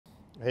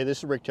Hey, this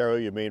is Rick Terrier,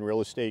 your Maine real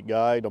estate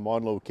guide. I'm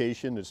on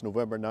location. It's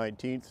November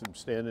 19th. I'm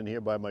standing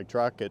here by my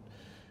truck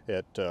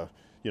at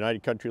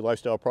United Country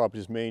Lifestyle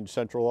Properties Maine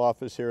Central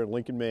Office here in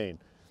Lincoln, Maine.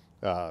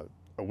 A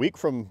week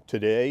from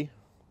today,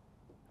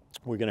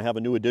 we're going to have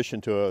a new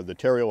addition to the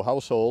Terrier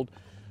household.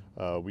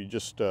 My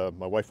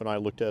wife and I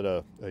looked at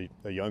a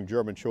young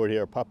German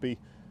Shorthair puppy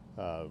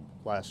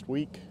last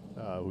week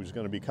who's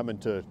going to be coming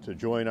to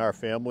join our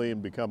family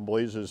and become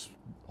Blazer's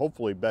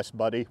hopefully best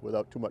buddy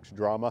without too much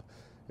drama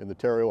in the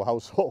Terrier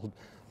household.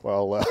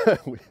 While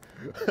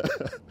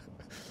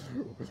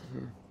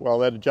while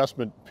that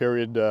adjustment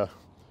period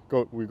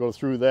we go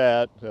through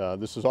that.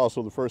 This is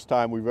also the first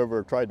time we've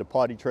ever tried to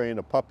potty train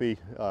a puppy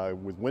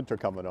with winter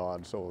coming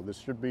on, so this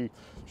should be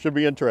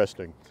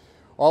interesting.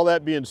 All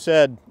that being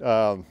said,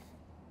 I'm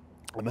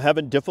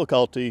having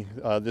difficulty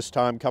this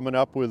time coming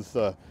up with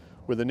the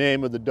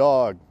name of the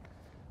dog.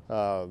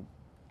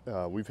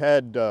 We've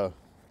had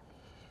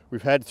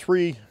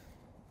three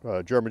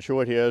German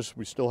Shorthairs.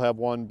 We still have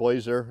one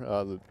Blazer.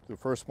 The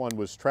first one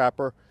was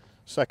Trapper,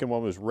 second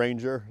one was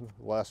Ranger,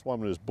 the last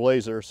one was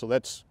Blazer. So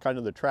that's kind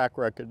of the track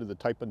record of the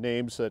type of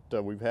names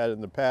that we've had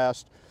in the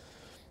past.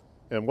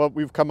 And what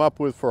we've come up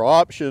with for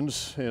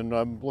options, and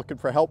I'm looking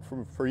for help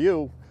for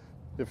you,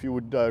 if you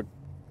would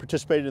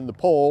participate in the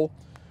poll.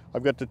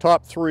 I've got the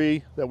top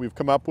three that we've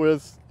come up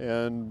with,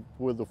 and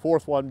with the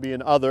fourth one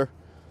being other.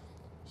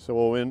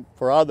 So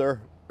for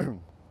other,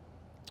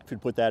 if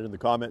you'd put that in the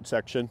comment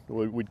section,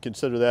 we'd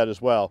consider that as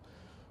well.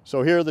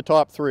 So here are the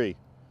top three.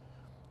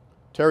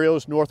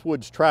 Terrier's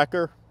Northwoods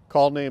Tracker,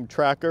 call name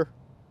Tracker.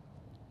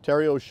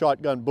 Terrier's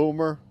Shotgun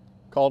Boomer,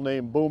 call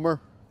name Boomer.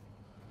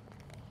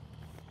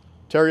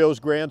 Terrier's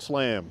Grand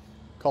Slam,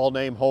 call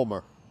name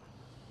Homer.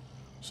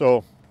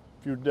 So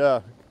if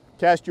you'd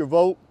cast your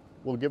vote,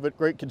 we'll give it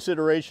great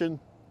consideration.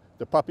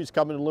 The puppy's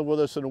coming to live with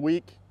us in a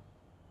week.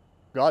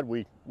 God,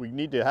 we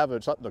need to have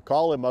something to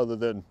call him other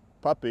than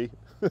puppy.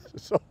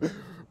 So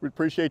we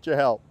appreciate your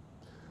help.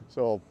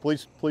 So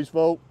please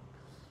vote,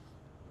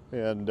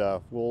 and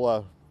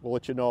we'll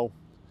let you know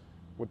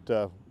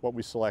what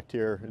we select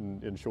here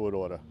in short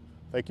order.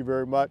 Thank you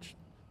very much.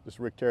 This is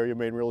Rick Terrier,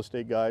 Maine Real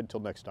Estate Guide. Until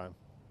next time.